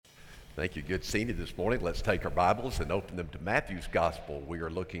Thank you. Good seeing you this morning. Let's take our Bibles and open them to Matthew's Gospel. We are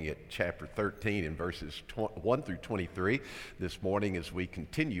looking at chapter 13 and verses 1 through 23 this morning as we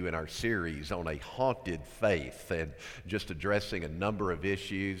continue in our series on a haunted faith and just addressing a number of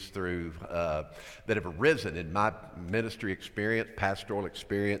issues that have arisen in my ministry experience, pastoral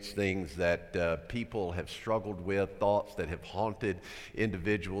experience, things that people have struggled with, thoughts that have haunted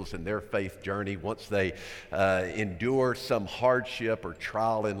individuals in their faith journey once they endure some hardship or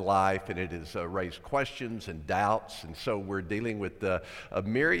trial in life. And it has raised questions and doubts, and so we're dealing with a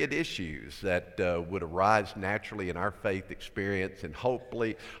myriad issues that would arise naturally in our faith experience, and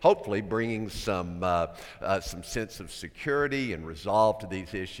hopefully bringing some sense of security and resolve to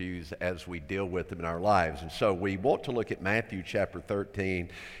these issues as we deal with them in our lives. And so we want to look at Matthew chapter 13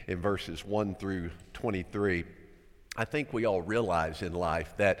 in verses 1 through 23. I think we all realize in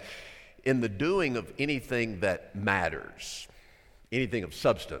life that in the doing of anything that matters, anything of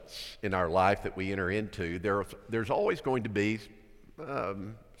substance in our life that we enter into, there's always going to be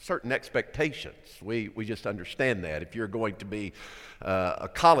certain expectations. We just understand that. If you're going to be a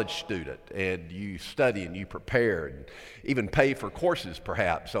college student and you study and you prepare and even pay for courses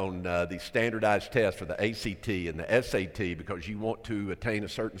perhaps on the standardized tests for the ACT and the SAT because you want to attain a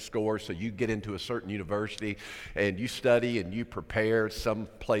certain score, so you get into a certain university and you study and you prepare. Some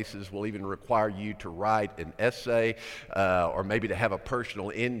places will even require you to write an essay or maybe to have a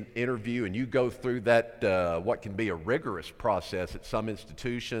personal interview, and you go through that what can be a rigorous process at some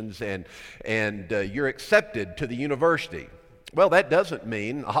institutions, and you're accepted to the university. Well, that doesn't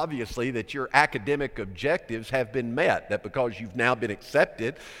mean, obviously, that your academic objectives have been met, that because you've now been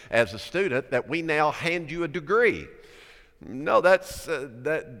accepted as a student, that we now hand you a degree. No, that's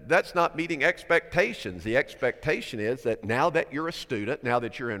not meeting expectations. The expectation is that now that you're a student, now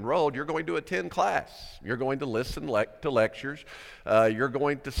that you're enrolled, you're going to attend class. You're going to listen to lectures. You're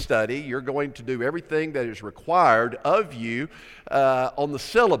going to study. You're going to do everything that is required of you on the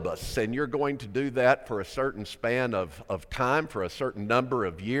syllabus. And you're going to do that for a certain span of time, for a certain number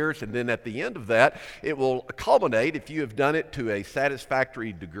of years. And then at the end of that, it will culminate, if you have done it to a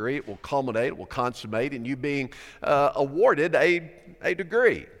satisfactory degree, it will culminate, it will consummate in you being awarded a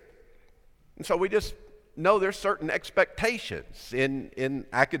degree. And so we just know there's certain expectations in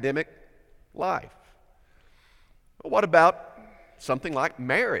academic life. But what about something like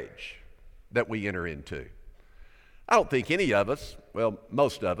marriage that we enter into? I don't think any of us, well,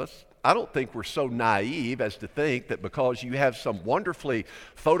 most of us, I don't think we're so naive as to think that because you have some wonderfully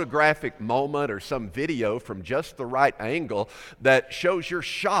photographic moment or some video from just the right angle that shows your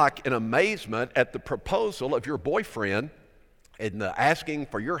shock and amazement at the proposal of your boyfriend and the asking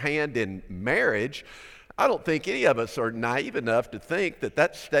for your hand in marriage. I don't think any of us are naive enough to think that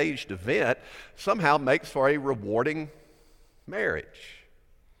that staged event somehow makes for a rewarding marriage.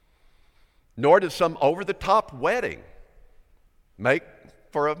 Nor does some over-the-top wedding make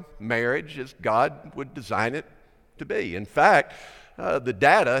for a marriage as God would design it to be. In fact, the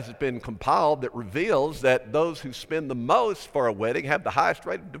data has been compiled that reveals that those who spend the most for a wedding have the highest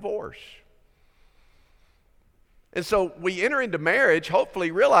rate of divorce. And so we enter into marriage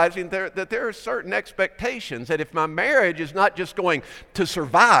hopefully realizing that there are certain expectations, that if my marriage is not just going to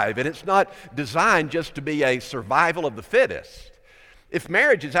survive, and it's not designed just to be a survival of the fittest, if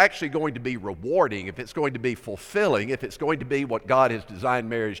marriage is actually going to be rewarding, if it's going to be fulfilling, if it's going to be what God has designed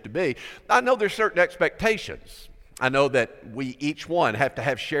marriage to be, I know there's certain expectations. I know that we each one have to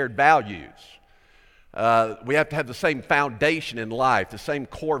have shared values. We have to have the same foundation in life, the same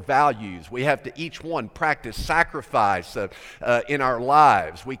core values. We have to each one practice sacrifice in our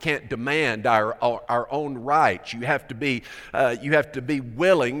lives. We can't demand our own rights. You have to be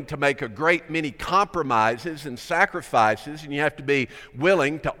willing to make a great many compromises and sacrifices, and you have to be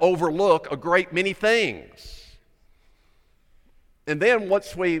willing to overlook a great many things. And then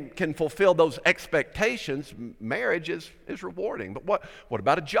once we can fulfill those expectations, marriage is rewarding. But what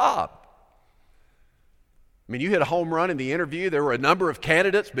about a job? I mean, you hit a home run in the interview. There were a number of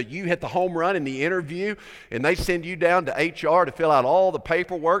candidates, but you hit the home run in the interview, and they send you down to HR to fill out all the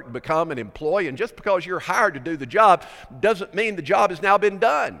paperwork to become an employee. And just because you're hired to do the job doesn't mean the job has now been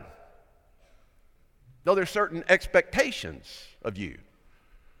done. No, there's certain expectations of you.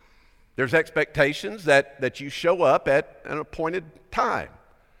 There's expectations that you show up at an appointed time.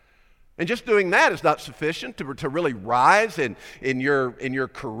 And just doing that is not sufficient to really rise in your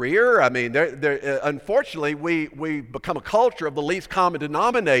career. I mean, unfortunately, we become a culture of the least common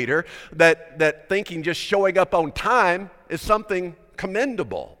denominator that thinking just showing up on time is something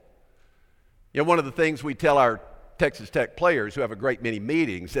commendable. You know, one of the things we tell our Texas Tech players who have a great many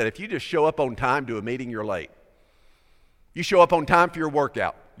meetings, that if you just show up on time to a meeting, you're late. You show up on time for your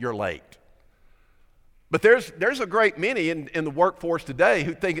workout, you're late. But there's a great many in the workforce today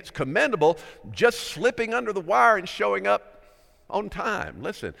who think it's commendable just slipping under the wire and showing up on time.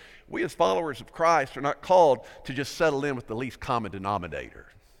 Listen, we as followers of Christ are not called to just settle in with the least common denominator.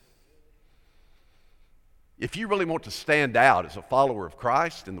 If you really want to stand out as a follower of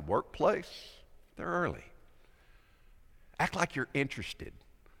Christ in the workplace, they're early. Act like you're interested.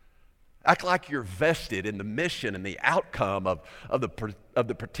 Act like you're vested in the mission and the outcome of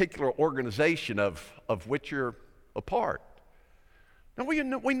the particular organization of which you're a part. Now,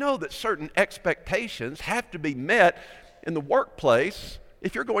 we know that certain expectations have to be met in the workplace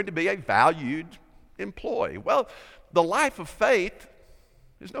if you're going to be a valued employee. Well, the life of faith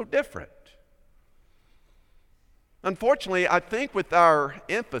is no different. Unfortunately, I think with our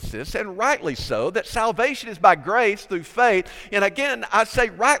emphasis, and rightly so, that salvation is by grace through faith, and again, I say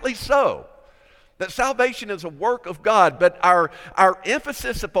rightly so, that salvation is a work of God, but our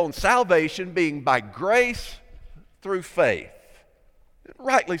emphasis upon salvation being by grace through faith,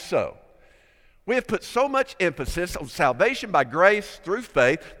 rightly so. We have put so much emphasis on salvation by grace through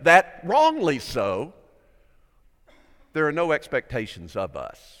faith that, wrongly so, there are no expectations of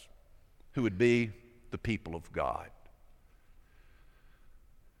us who would be the people of God.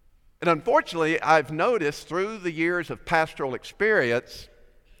 And unfortunately, I've noticed through the years of pastoral experience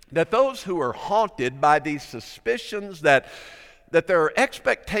that those who are haunted by these suspicions that there are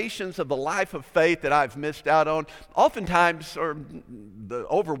expectations of the life of faith that I've missed out on, oftentimes, or the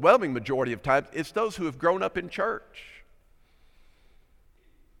overwhelming majority of times, it's those who have grown up in church,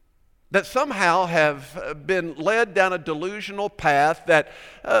 that somehow have been led down a delusional path that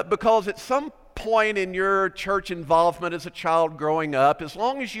because at some point in your church involvement as a child growing up, as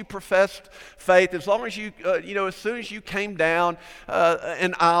long as you professed faith, as long as you, as soon as you came down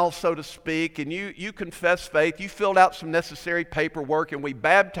an aisle, so to speak, and you confessed faith, you filled out some necessary paperwork and we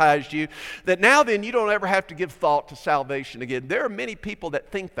baptized you, that now then you don't ever have to give thought to salvation again. There are many people that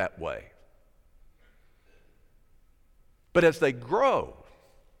think that way. But as they grow,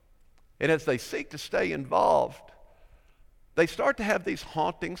 and as they seek to stay involved, they start to have these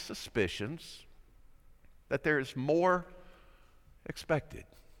haunting suspicions that there is more expected.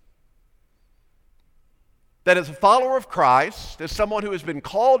 That as a follower of Christ, as someone who has been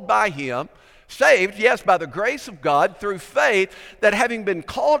called by Him, saved, yes, by the grace of God through faith, that having been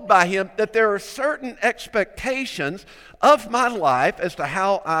called by Him, that there are certain expectations of my life as to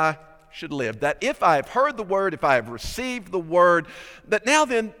how I should live. That if I have heard the word, if I have received the word, that now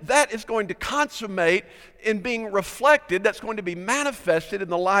then that is going to consummate in being reflected, that's going to be manifested in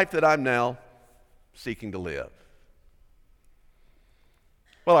the life that I'm now seeking to live.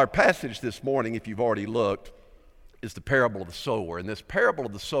 Well, our passage this morning, if you've already looked, is the parable of the sower. And this parable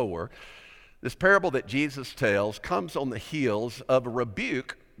of the sower, this parable that Jesus tells, comes on the heels of a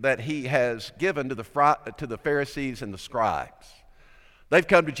rebuke that He has given to the Pharisees and the scribes. They've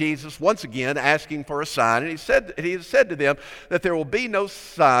come to Jesus once again asking for a sign, and he has said to them that there will be no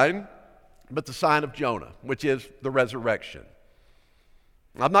sign but the sign of Jonah, which is the resurrection.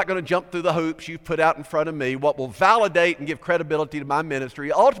 I'm not going to jump through the hoops you've put out in front of me. What will validate and give credibility to my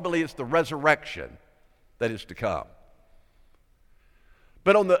ministry, ultimately it's the resurrection that is to come.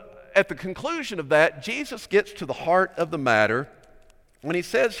 But at the conclusion of that, Jesus gets to the heart of the matter when He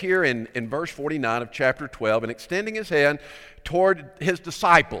says here in verse 49 of chapter 12, and extending His hand toward His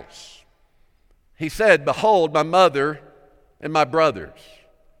disciples, He said, "Behold, my mother and my brothers.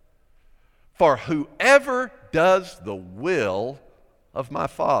 For whoever does the will of my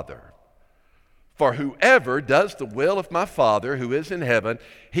Father, for whoever does the will of my Father who is in heaven,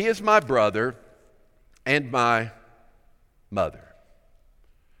 he is my brother and my mother."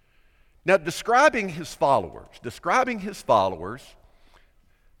 Now, describing His followers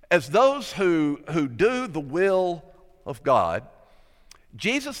as those who do the will of God,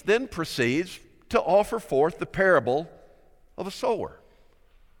 Jesus then proceeds to offer forth the parable of the sower.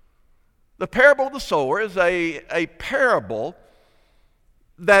 The parable of the sower is a parable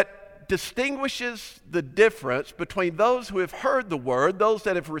that distinguishes the difference between those who have heard the word, those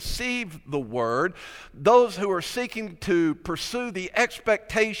that have received the word, those who are seeking to pursue the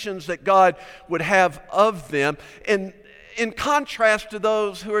expectations that God would have of them, and in contrast to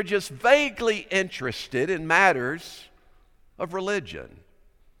those who are just vaguely interested in matters of religion,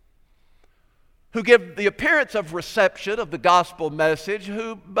 who give the appearance of reception of the gospel message,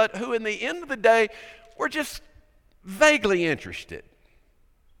 but who in the end of the day were just vaguely interested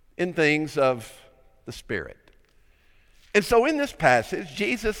in things of the Spirit. And so in this passage,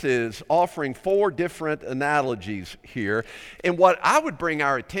 Jesus is offering 4 different analogies here. And what I would bring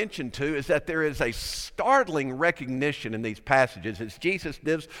our attention to is that there is a startling recognition in these passages as Jesus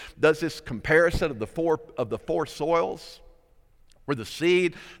does this comparison of the four soils where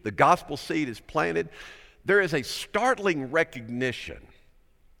the gospel seed is planted. There is a startling recognition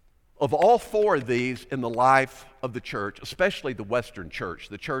of all 4 of these in the life of the church, especially the Western church,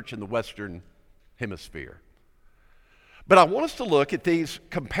 the church in the Western hemisphere. But I want us to look at these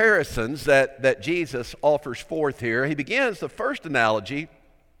comparisons that Jesus offers forth here. The first analogy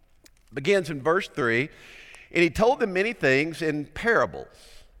begins in verse 3, and he told them many things in parables,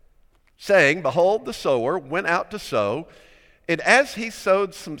 saying, Behold, the sower went out to sow, and as he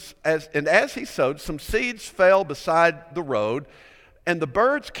sowed, some seeds fell beside the road, and the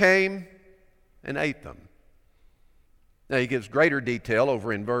birds came and ate them. Now he gives greater detail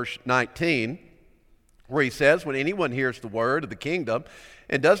over in verse 19, where he says, When anyone hears the word of the kingdom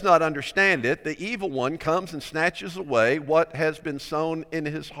and does not understand it, the evil one comes and snatches away what has been sown in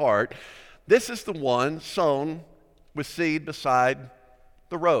his heart. This is the one sown with seed beside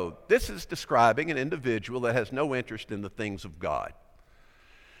the road. This is describing an individual that has no interest in the things of God.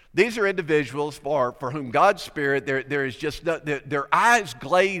 These are individuals for whom God's Spirit, there is just their eyes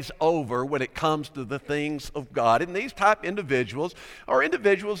glaze over when it comes to the things of God. And these type individuals are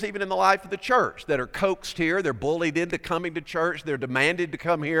individuals even in the life of the church that are coaxed here. They're bullied into coming to church. They're demanded to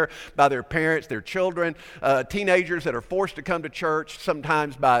come here by their parents, their children, teenagers that are forced to come to church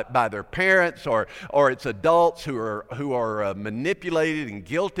sometimes by their parents, or it's adults who are manipulated and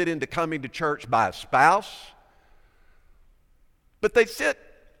guilted into coming to church by a spouse. But they sit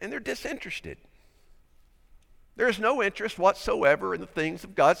and they're disinterested. There is no interest whatsoever in the things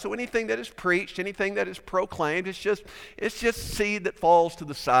of God. So anything that is preached, anything that is proclaimed, it's just seed that falls to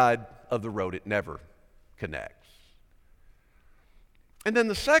the side of the road. It never connects. And then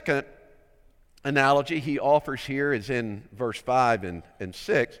the second analogy he offers here is in verse 5 and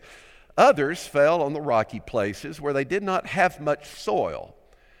 6. Others fell on the rocky places where they did not have much soil.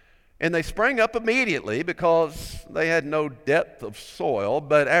 And they sprang up immediately because they had no depth of soil,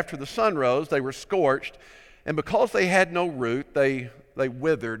 but after the sun rose, they were scorched, and because they had no root, they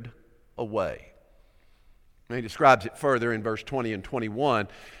withered away. And he describes it further in verse 20 and 21.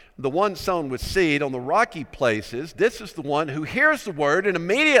 The one sown with seed on the rocky places, this is the one who hears the word and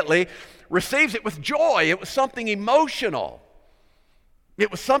immediately receives it with joy. It was something emotional. It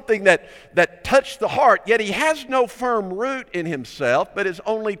was something that touched the heart, yet he has no firm root in himself, but is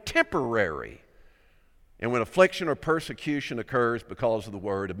only temporary. And when affliction or persecution occurs because of the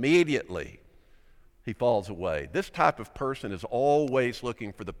word, immediately he falls away. This type of person is always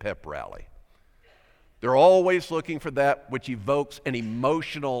looking for the pep rally. They're always looking for that which evokes an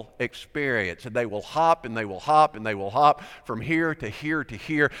emotional experience. And they will hop and they will hop and they will hop from here to here to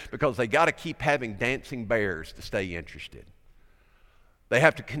here because they got to keep having dancing bears to stay interested. They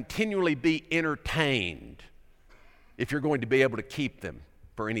have to continually be entertained if you're going to be able to keep them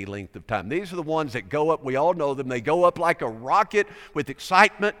for any length of time. These are the ones that go up, we all know them, they go up like a rocket with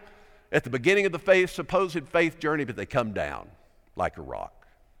excitement at the beginning of the supposed faith journey, but they come down like a rock.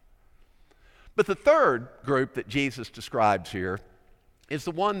 But the third group that Jesus describes here is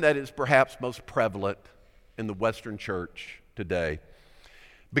the one that is perhaps most prevalent in the Western church today.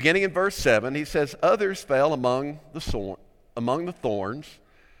 Beginning in verse 7, he says, Others fell among the thorns,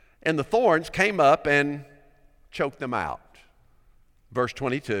 and the thorns came up and choked them out. Verse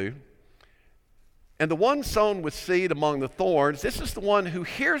 22, and the one sown with seed among the thorns, this is the one who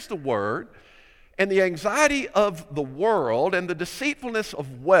hears the word, and the anxiety of the world and the deceitfulness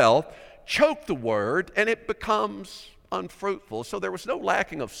of wealth choke the word, and it becomes unfruitful. So there was no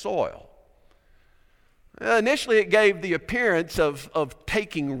lacking of soil. Initially, it gave the appearance of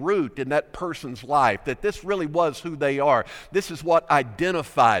taking root in that person's life, that this really was who they are. This is what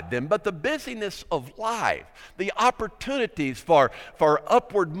identified them. But the busyness of life, the opportunities for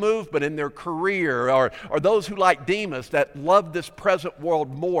upward movement in their career, or those who, like Demas, that loved this present world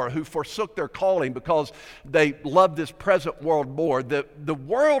more, who forsook their calling because they loved this present world more, the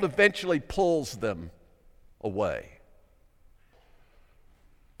world eventually pulls them away.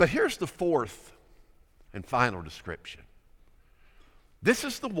 But here's the fourth and final description. This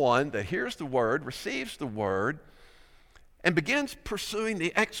is the one that hears the word, receives the word, and begins pursuing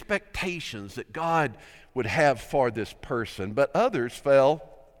the expectations that God would have for this person. But others fell,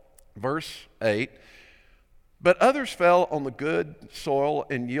 verse 8, but others fell on the good soil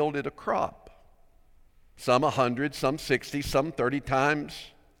and yielded a crop. Some 100, some 60, some 30 times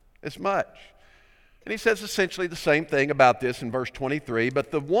as much. And he says essentially the same thing about this in verse 23.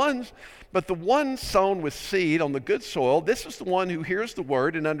 But the one sown with seed on the good soil, this is the one who hears the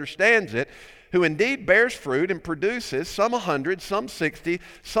word and understands it, who indeed bears fruit and produces some 100, some 60,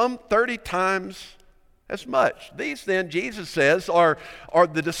 some 30 times as much. These then, Jesus says, are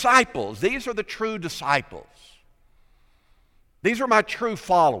the disciples. These are the true disciples. These are my true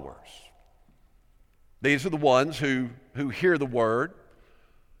followers. These are the ones who hear the word.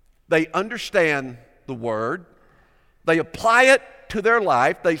 They understand the word. They apply it to their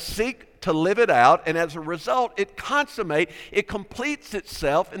life. They seek to live it out. And as a result, it completes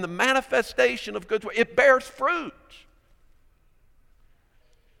itself in the manifestation of good. It bears fruit.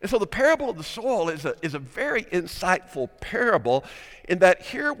 And so the parable of the soil is a very insightful parable in that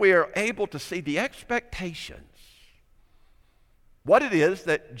here we are able to see the expectations. What it is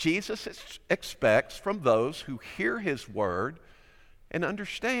that Jesus expects from those who hear his word and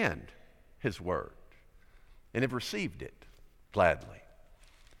understand his word and have received it gladly.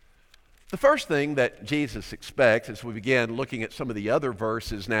 The first thing that Jesus expects as we begin looking at some of the other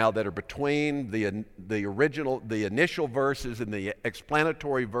verses now that are between the initial verses and the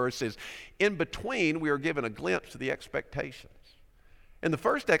explanatory verses, in between we are given a glimpse of the expectations. And the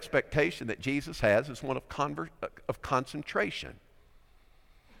first expectation that Jesus has is one of concentration.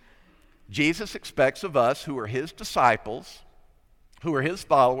 Jesus expects of us who are his disciples, who are his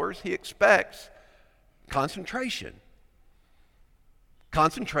followers, he expects concentration.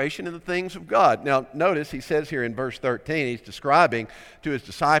 Concentration in the things of God. Now, notice he says here in verse 13, he's describing to his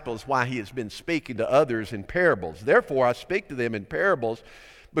disciples why he has been speaking to others in parables. Therefore, I speak to them in parables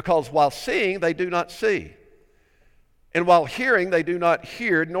because while seeing, they do not see. And while hearing, they do not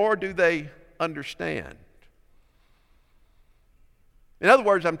hear, nor do they understand. In other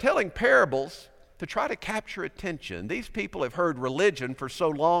words, I'm telling parables to try to capture attention. These people have heard religion for so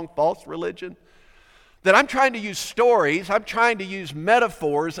long, false religion, that I'm trying to use stories, I'm trying to use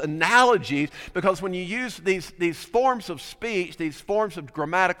metaphors, analogies, because when you use these forms of speech, these forms of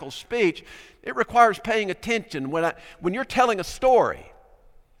grammatical speech, it requires paying attention. When you're telling a story,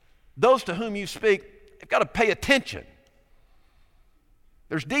 those to whom you speak have got to pay attention.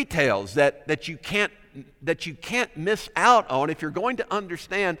 There's details that you can't miss out on if you're going to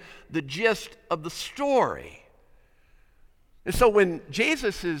understand the gist of the story. And so when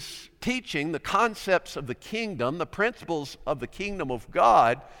Jesus is teaching the concepts of the kingdom, the principles of the kingdom of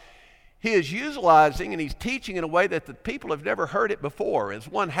God, he is utilizing and he's teaching in a way that the people have never heard it before, as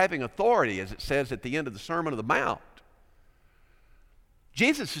one having authority, as it says at the end of the Sermon on the Mount.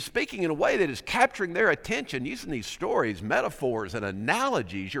 Jesus is speaking in a way that is capturing their attention, using these stories, metaphors, and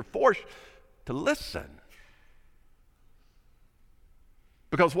analogies. You're forced to listen.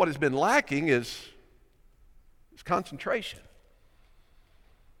 Because what has been lacking is concentration.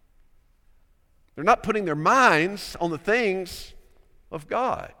 They're not putting their minds on the things of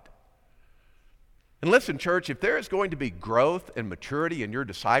God. And listen, church, if there is going to be growth and maturity in your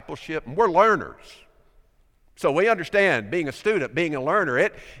discipleship, and we're learners, so we understand being a student, being a learner,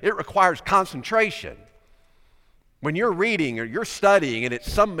 it requires concentration. When you're reading or you're studying and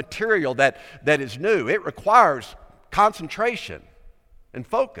it's some material that is new, it requires concentration and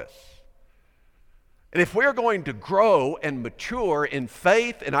focus. And if we're going to grow and mature in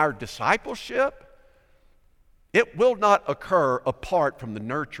faith in our discipleship, it will not occur apart from the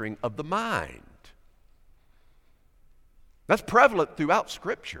nurturing of the mind. That's prevalent throughout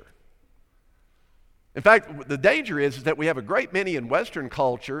Scripture. In fact, the danger is that we have a great many in Western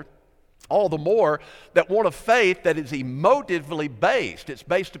culture, all the more, that want a faith that is emotively based. It's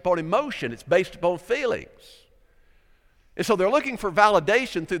based upon emotion. It's based upon feelings. And so they're looking for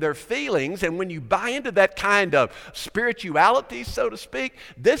validation through their feelings, and when you buy into that kind of spirituality, so to speak,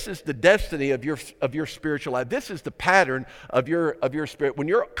 this is the destiny of your spiritual life. This is the pattern of your spirit. When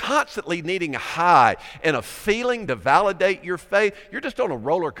you're constantly needing a high and a feeling to validate your faith, you're just on a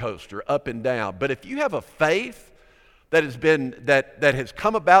roller coaster up and down. But if you have a faith that has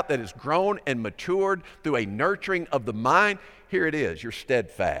come about, that has grown and matured through a nurturing of the mind, here it is. You're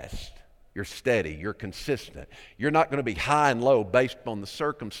steadfast. You're steady, you're consistent. You're not going to be high and low based upon the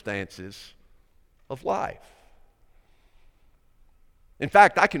circumstances of life. In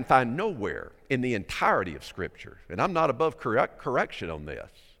fact, I can find nowhere in the entirety of Scripture, and I'm not above correction on this,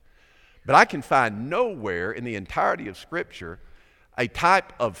 but I can find nowhere in the entirety of Scripture a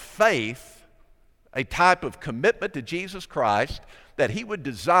type of faith, a type of commitment to Jesus Christ that he would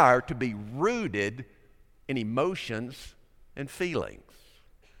desire to be rooted in emotions and feelings.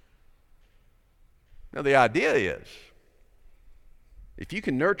 Now, the idea is, if you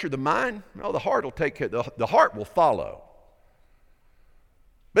can nurture the mind, the heart will take care. The heart will follow.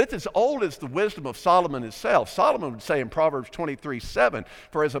 But it's as old as the wisdom of Solomon itself. Solomon would say in Proverbs 23:7,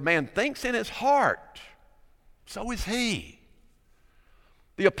 "For as a man thinks in his heart, so is he."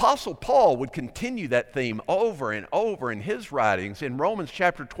 The Apostle Paul would continue that theme over and over in his writings. In Romans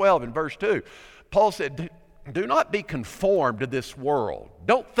chapter 12 and verse 2, Paul said, "Do not be conformed to this world.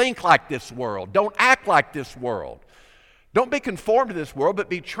 Don't think like this world. Don't act like this world. Don't be conformed to this world, but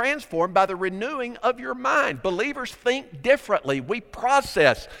be transformed by the renewing of your mind." Believers think differently. We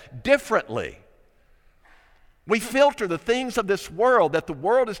process differently. We filter the things of this world that the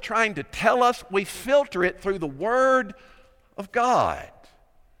world is trying to tell us. We filter it through the Word of God.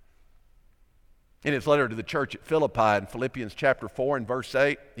 In his letter to the church at Philippi in Philippians chapter 4 and verse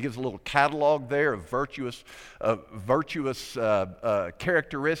 8, he gives a little catalog there of virtuous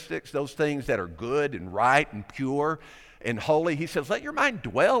characteristics, those things that are good and right and pure and holy. He says, let your mind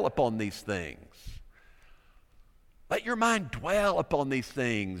dwell upon these things. Let your mind dwell upon these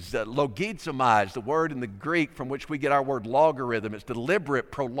things. Logizomai is the word in the Greek from which we get our word logarithm. It's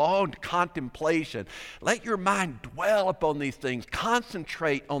deliberate, prolonged contemplation. Let your mind dwell upon these things.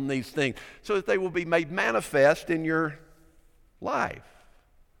 Concentrate on these things so that they will be made manifest in your life.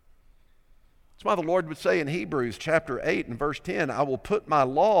 That's why the Lord would say in Hebrews chapter 8 and verse 10, "I will put my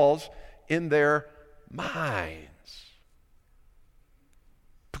laws in their minds."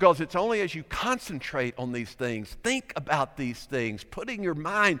 Because it's only as you concentrate on these things, think about these things, putting your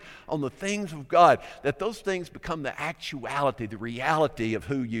mind on the things of God, that those things become the actuality, the reality of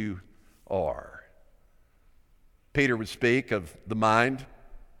who you are. Peter would speak of the mind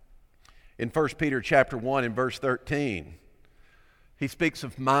in 1 Peter chapter 1 and verse 13. He speaks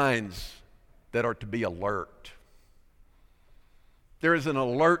of minds that are to be alert. There is an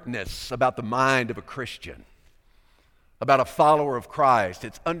alertness about the mind of a Christian, about a follower of Christ.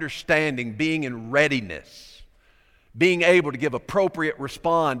 It's understanding, being in readiness, being able to give appropriate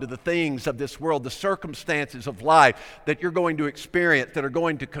response to the things of this world, the circumstances of life that you're going to experience, that are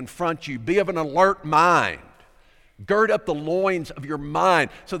going to confront you. Be of an alert mind. Gird up the loins of your mind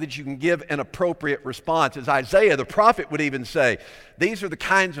so that you can give an appropriate response. As Isaiah, the prophet, would even say, these are the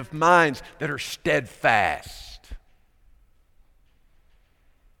kinds of minds that are steadfast.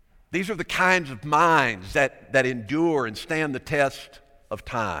 These are the kinds of minds that endure and stand the test of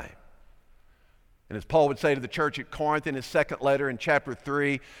time. And as Paul would say to the church at Corinth in his second letter in chapter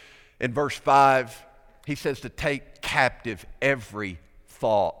 3 in verse 5, he says to take captive every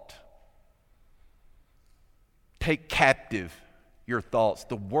thought. Take captive your thoughts.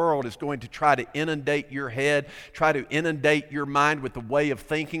 The world is going to try to inundate your head, try to inundate your mind with a way of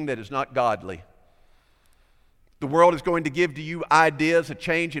thinking that is not godly. The world is going to give to you ideas, a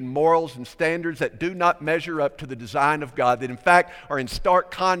change in morals and standards that do not measure up to the design of God, that in fact are in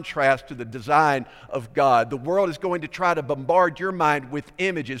stark contrast to the design of God. The world is going to try to bombard your mind with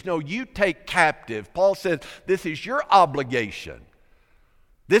images. No, you take captive. Paul says this is your obligation.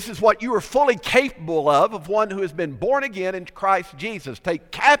 This is what you are fully capable of one who has been born again in Christ Jesus. Take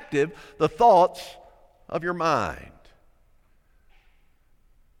captive the thoughts of your mind.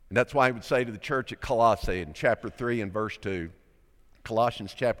 And that's why he would say to the church at Colossae in chapter 3 and verse 2,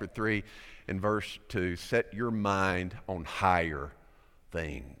 Colossians chapter 3 and verse 2, set your mind on higher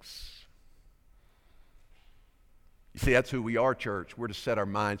things. You see, that's who we are, church. We're to set our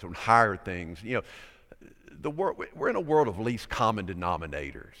minds on higher things. You know, we're in a world of least common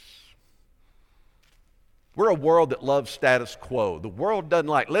denominators. We're a world that loves status quo. The world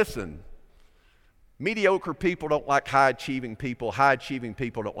doesn't listen, mediocre people don't like high-achieving people. High-achieving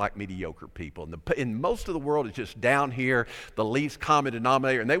people don't like mediocre people. And most of the world is just down here, the least common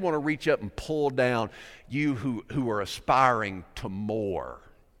denominator, and they want to reach up and pull down you who are aspiring to more.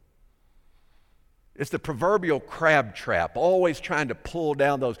 It's the proverbial crab trap, always trying to pull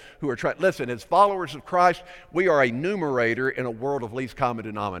down those who are trying. Listen, as followers of Christ, we are a numerator in a world of least common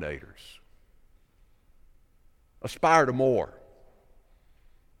denominators. Aspire to more.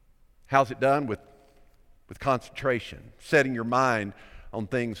 How's it done? With concentration, setting your mind on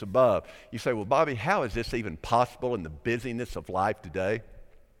things above. You say, well, Bobby, how is this even possible in the busyness of life today?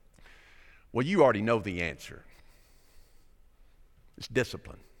 Well, you already know the answer. It's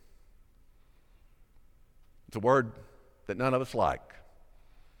discipline. It's a word that none of us like,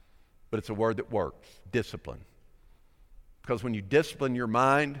 but it's a word that works. Discipline. Because when you discipline your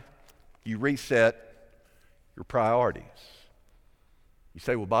mind, you reset your priorities. You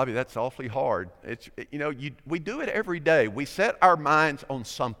say, well, Bobby, that's awfully hard. We do it every day. We set our minds on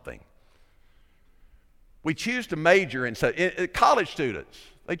something. We choose to major in college students.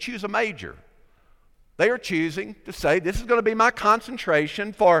 They choose a major. They are choosing to say, this is going to be my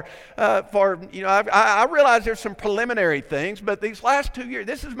concentration I realize there's some preliminary things, but these last 2 years,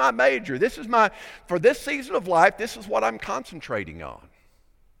 this is my major. For this season of life, this is what I'm concentrating on.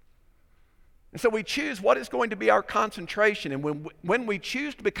 And so we choose what is going to be our concentration. And when we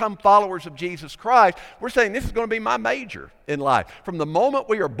choose to become followers of Jesus Christ, we're saying this is going to be my major in life. From the moment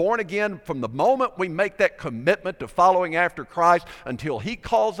we are born again, from the moment we make that commitment to following after Christ until He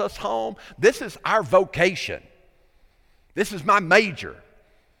calls us home, this is our vocation. This is my major.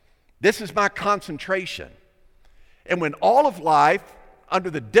 This is my concentration. And when all of life, under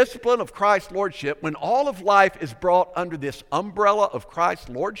the discipline of Christ's Lordship, when all of life is brought under this umbrella of Christ's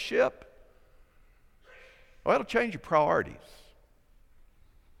Lordship, well, it'll change your priorities.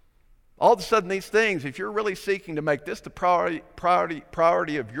 All of a sudden, these things, if you're really seeking to make this the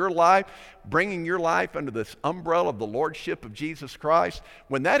priority of your life, bringing your life under this umbrella of the Lordship of Jesus Christ,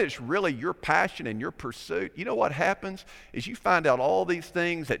 when that is really your passion and your pursuit, you know what happens is you find out all these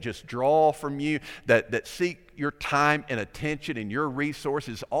things that just draw from you, that seek your time and attention and your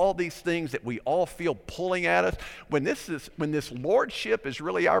resources, all these things that we all feel pulling at us. When this Lordship is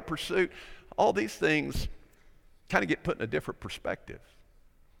really our pursuit, all these things kind of get put in a different perspective.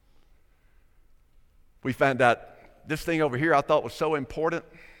 We found out this thing over here I thought was so important,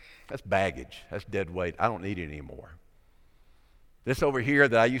 that's baggage, that's dead weight. I don't need it anymore. This over here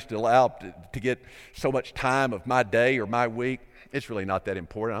that I used to allow to get so much time of my day or my week, it's really not that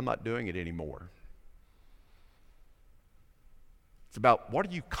important. I'm not doing it anymore. It's about what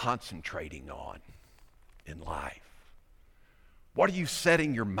are you concentrating on in life? What are you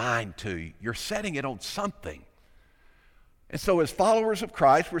setting your mind to? You're setting it on something. And so as followers of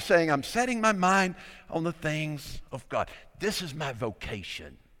Christ, we're saying, I'm setting my mind on the things of God. This is my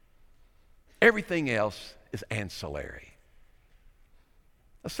vocation. Everything else is ancillary.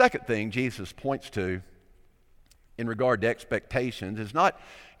 The second thing Jesus points to in regard to expectations is not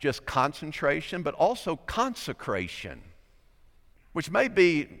just concentration, but also consecration, which may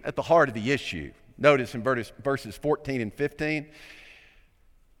be at the heart of the issue. Notice in verses 14 and 15,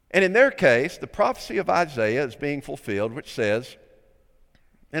 and in their case, the prophecy of Isaiah is being fulfilled, which says,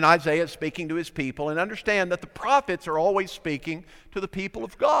 and Isaiah is speaking to his people, and understand that the prophets are always speaking to the people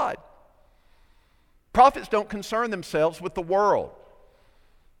of God. Prophets don't concern themselves with the world.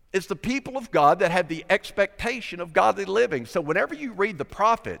 It's the people of God that have the expectation of godly living. So whenever you read the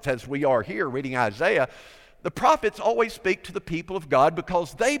prophets, as we are here reading Isaiah, the prophets always speak to the people of God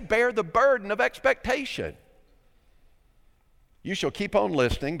because they bear the burden of expectation. You shall keep on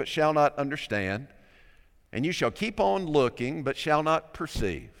listening, but shall not understand. And you shall keep on looking, but shall not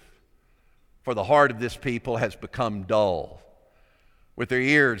perceive. For the heart of this people has become dull. With their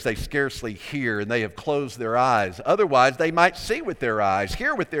ears they scarcely hear, and they have closed their eyes. Otherwise they might see with their eyes,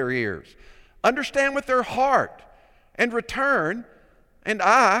 hear with their ears, understand with their heart, and return, and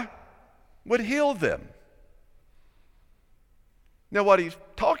I would heal them. Now what he's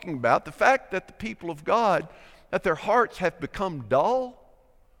talking about, the fact that the people of God, that their hearts have become dull,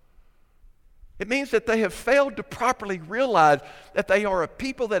 it means that they have failed to properly realize that they are a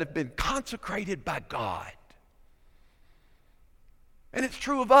people that have been consecrated by God. And it's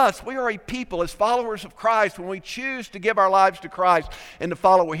true of us. We are a people as followers of Christ. When we choose to give our lives to Christ and to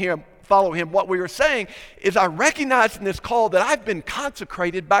follow Him, what we are saying is I recognize in this call that I've been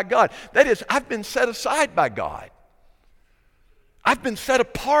consecrated by God. That is, I've been set aside by God. I've been set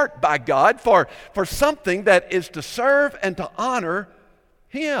apart by God for something that is to serve and to honor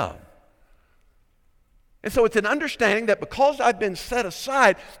Him. And so it's an understanding that because I've been set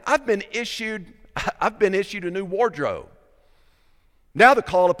aside, I've been issued a new wardrobe. Now the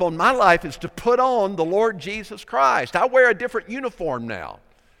call upon my life is to put on the Lord Jesus Christ. I wear a different uniform now.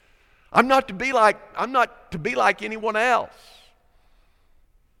 I'm not to be like anyone else.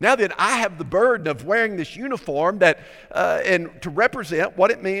 Now that I have the burden of wearing this uniform and to represent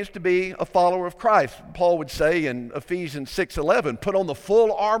what it means to be a follower of Christ. Paul would say in Ephesians 6:11, put on the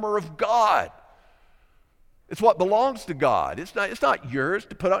full armor of God. It's what belongs to God. It's not yours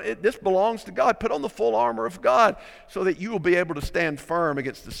to put on. This belongs to God. Put on the full armor of God so that you will be able to stand firm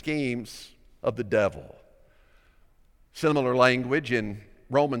against the schemes of the devil. Similar language in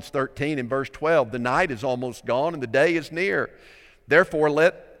Romans 13 and verse 12. The night is almost gone and the day is near. Therefore,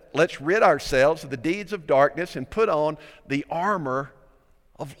 let's rid ourselves of the deeds of darkness and put on the armor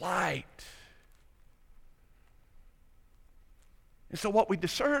of light. And so what we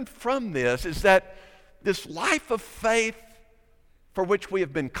discern from this is that this life of faith for which we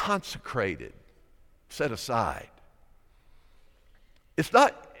have been consecrated, set aside, it's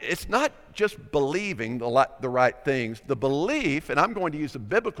not it's not just believing the right things. The belief, and I'm going to use the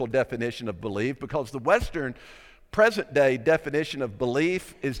biblical definition of belief because the Western present day definition of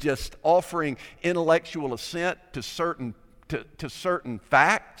belief is just offering intellectual assent to certain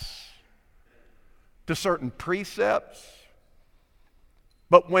facts, to certain precepts.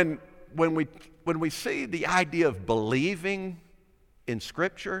 But when we see the idea of believing in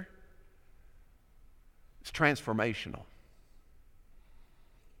Scripture, it's transformational.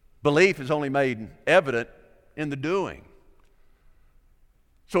 Belief is only made evident in the doing.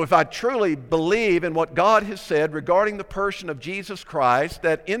 So if I truly believe in what God has said regarding the person of Jesus Christ,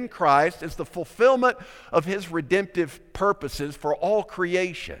 that in Christ is the fulfillment of His redemptive purposes for all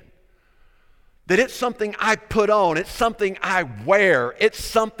creation, that it's something I put on, it's something I wear, it's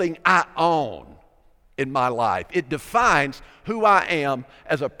something I own in my life. It defines who I am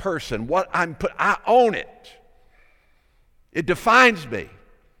as a person, I own it. It defines me,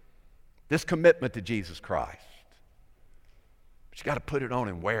 this commitment to Jesus Christ. But you got to put it on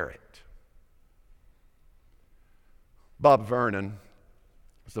and wear it. Bob Vernon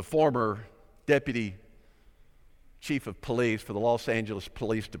was the former deputy chief of police for the Los Angeles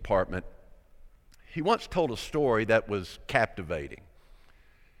Police Department. He once told a story that was captivating.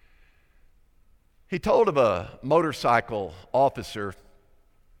 He told of a motorcycle officer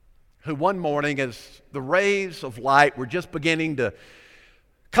who one morning, as the rays of light were just beginning to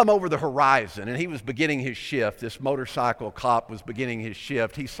come over the horizon, and he was beginning his shift, this motorcycle cop was beginning his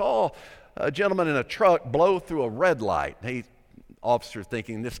shift, he saw a gentleman in a truck blow through a red light. Officer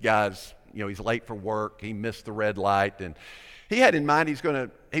thinking, this guy's, he's late for work, he missed the red light, and he had in mind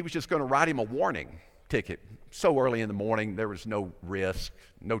he was just going to write him a warning ticket. So early in the morning, there was no risk,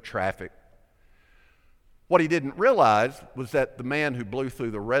 no traffic. What he didn't realize was that the man who blew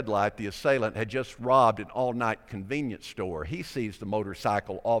through the red light, the assailant, had just robbed an all-night convenience store. He sees the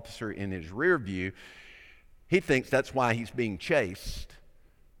motorcycle officer in his rear view. He thinks that's why he's being chased.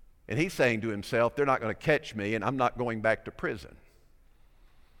 And he's saying to himself, they're not going to catch me and I'm not going back to prison.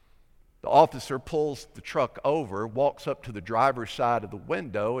 The officer pulls the truck over, walks up to the driver's side of the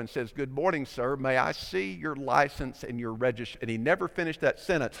window and says, "Good morning, sir. May I see your license and your registration?" And he never finished that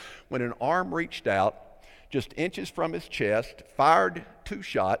sentence when an arm reached out, just inches from his chest, fired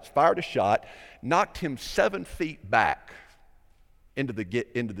a shot, knocked him 7 feet back into the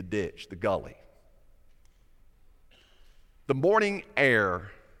ditch, the gully. The morning air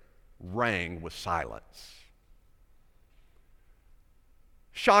rang with silence.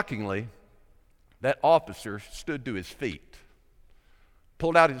 Shockingly, that officer stood to his feet,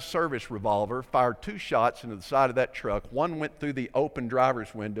 pulled out his service revolver, fired 2 shots into the side of that truck. One went through the open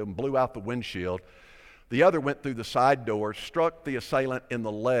driver's window and blew out the windshield. The other went through the side door, struck the assailant in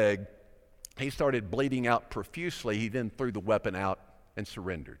the leg. He started bleeding out profusely. He then threw the weapon out and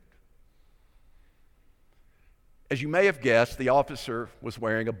surrendered. As you may have guessed, the officer was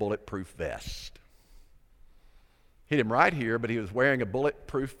wearing a bulletproof vest. Hit him right here, but he was wearing a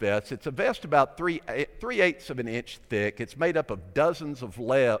bulletproof vest. It's a vest about 3/8 of an inch thick. It's made up of dozens of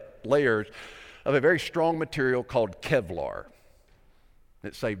layers of a very strong material called Kevlar.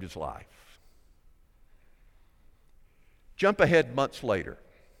 It saved his life. Jump ahead months later.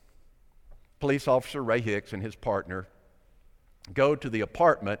 Police officer Ray Hicks and his partner go to the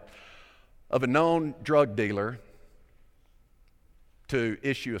apartment of a known drug dealer to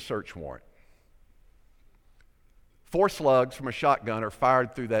issue a search warrant. 4 slugs from a shotgun are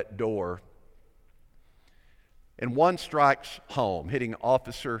fired through that door, and one strikes home, hitting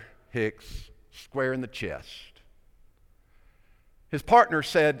Officer Hicks square in the chest. His partner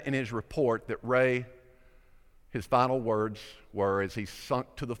said in his report that Ray, his final words were, as he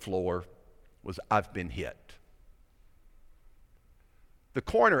sunk to the floor, was, "I've been hit." The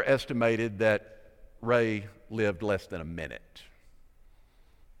coroner estimated that Ray lived less than a minute.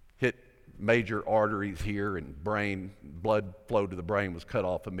 Hit major arteries here and brain, blood flow to the brain was cut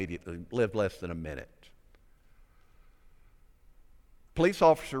off immediately, lived less than a minute. Police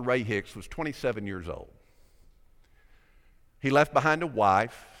officer Ray Hicks was 27 years old. He left behind a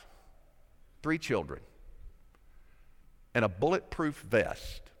wife, 3 children, and a bulletproof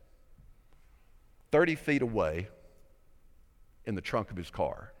vest 30 feet away in the trunk of his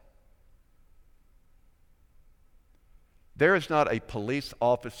car. There is not a police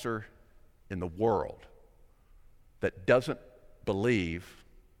officer in the world that doesn't believe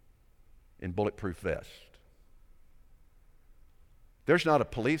in bulletproof vests. There's not a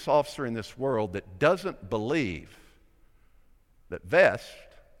police officer in this world that doesn't believe that vest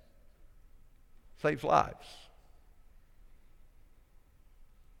saves lives.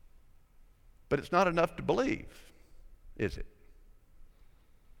 But it's not enough to believe, is it?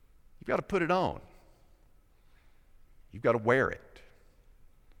 You've got to put it on. You've got to wear it.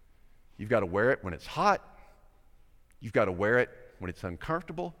 You've got to wear it when it's hot. You've got to wear it when it's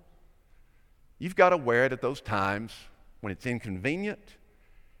uncomfortable. You've got to wear it at those times when it's inconvenient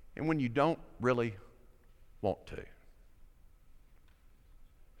and when you don't really want to.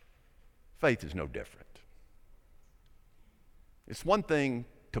 Faith is no different. It's one thing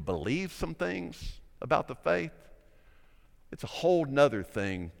to believe some things about the faith. It's a whole nother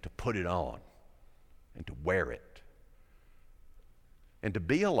thing to put it on and to wear it and to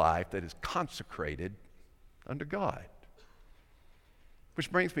be a life that is consecrated unto God.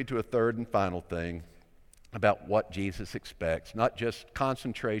 Which brings me to a third and final thing about what Jesus expects, not just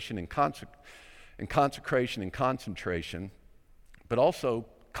concentration and consecration and concentration, but also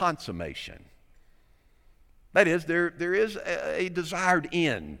consummation. That is, there is a desired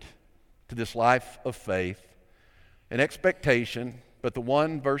end to this life of faith, an expectation, but the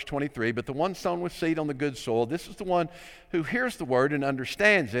one, verse 23, but the one sown with seed on the good soil, this is the one who hears the word and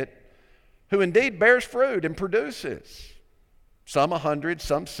understands it, who indeed bears fruit and produces. Some 100,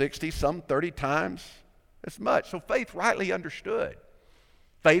 some 60, some 30 times as much. So faith rightly understood,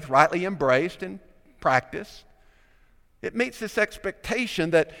 faith rightly embraced and practiced, it meets this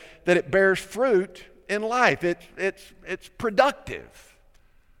expectation that it bears fruit in life. It's productive.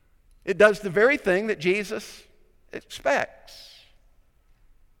 It does the very thing that Jesus expects.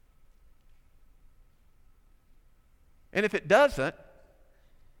 And if it doesn't,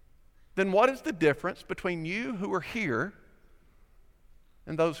 then what is the difference between you who are here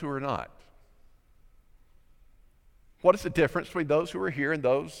and those who are not? What is the difference between those who are here and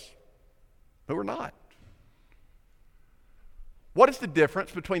those who are not? What is the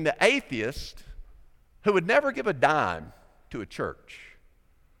difference between the atheist who would never give a dime to a church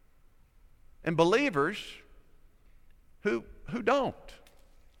and believers who don't?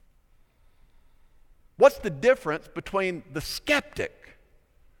 What's the difference between the skeptic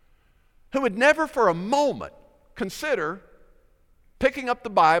who would never for a moment consider picking up the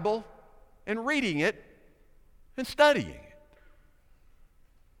Bible and reading it and studying it,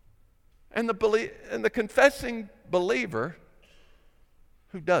 and the confessing believer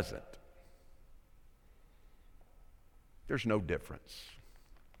who doesn't? There's no difference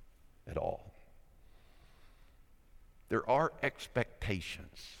at all. There are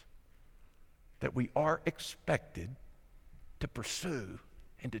expectations that we are expected to pursue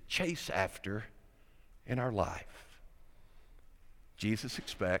and to chase after in our life. Jesus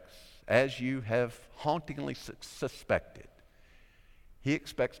expects, as you have hauntingly suspected, he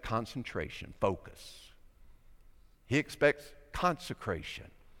expects concentration, focus. He expects consecration,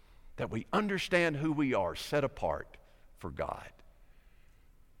 that we understand who we are, set apart for God.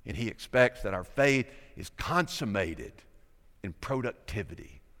 And he expects that our faith is consummated in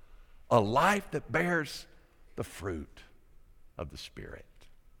productivity, a life that bears the fruit of the Spirit.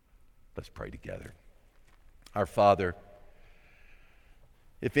 Let's pray together. Our Father,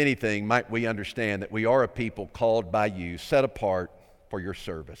 if anything, might we understand that we are a people called by you, set apart for your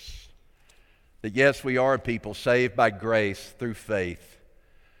service. That yes, we are a people saved by grace through faith,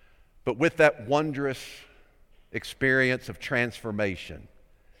 but with that wondrous experience of transformation,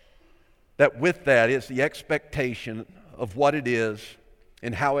 that with that is the expectation of what it is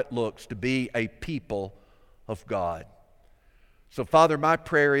and how it looks to be a people of God. So Father, my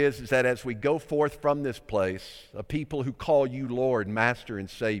prayer is that as we go forth from this place, a people who call you Lord, Master, and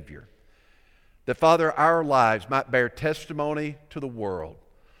Savior, that Father, our lives might bear testimony to the world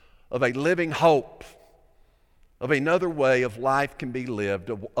of a living hope, of another way of life can be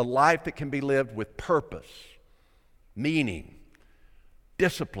lived, a life that can be lived with purpose, meaning,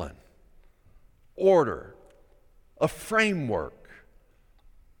 discipline, order, a framework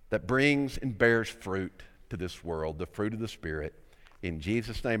that brings and bears fruit to this world, the fruit of the Spirit. In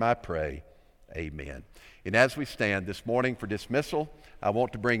Jesus' name I pray, amen. And as we stand this morning for dismissal, I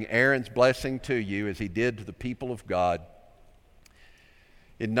want to bring Aaron's blessing to you as he did to the people of God.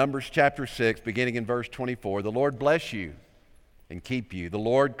 In Numbers chapter 6, beginning in verse 24, the Lord bless you and keep you. The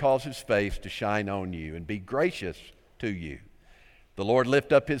Lord cause his face to shine on you and be gracious to you. The Lord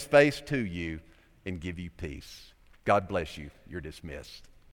lift up his face to you and give you peace. God bless you. You're dismissed.